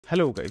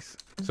Hello guys,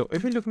 so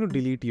if you're looking to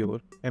delete your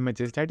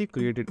images that you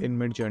created in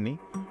Midjourney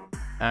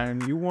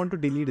and you want to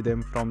delete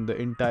them from the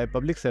entire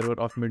public server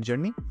of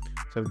Midjourney,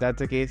 so if that's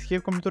the case,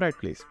 you've come to the right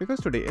place, because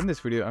today in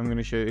this video I'm going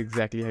to show you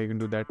exactly how you can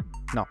do that.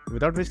 Now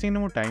without wasting any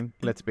more time,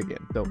 let's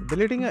begin. So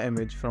deleting an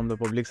image from the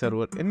public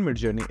server in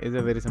Midjourney is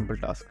a very simple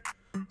task.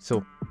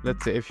 So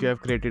let's say if you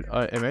have created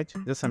an image,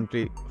 just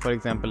simply, for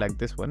example, like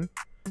this one.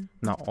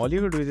 Now all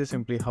you have to do is just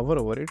simply hover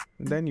over it,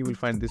 then you will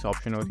find this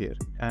option over here,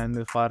 and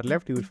the far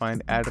left you will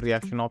find add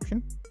reaction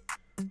option.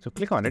 So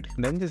click on it,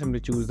 then just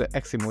simply choose the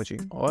X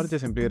emoji, or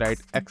just simply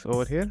write X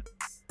over here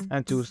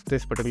and choose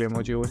this particular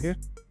emoji over here.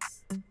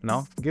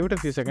 Now give it a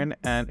few seconds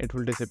and it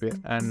will disappear,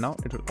 and now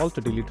it will also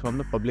delete from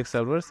the public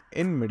servers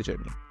in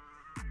Midjourney.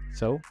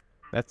 So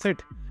that's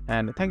it,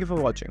 and thank you for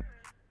watching,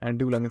 and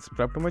do like and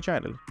subscribe to my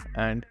channel,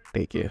 and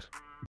take care.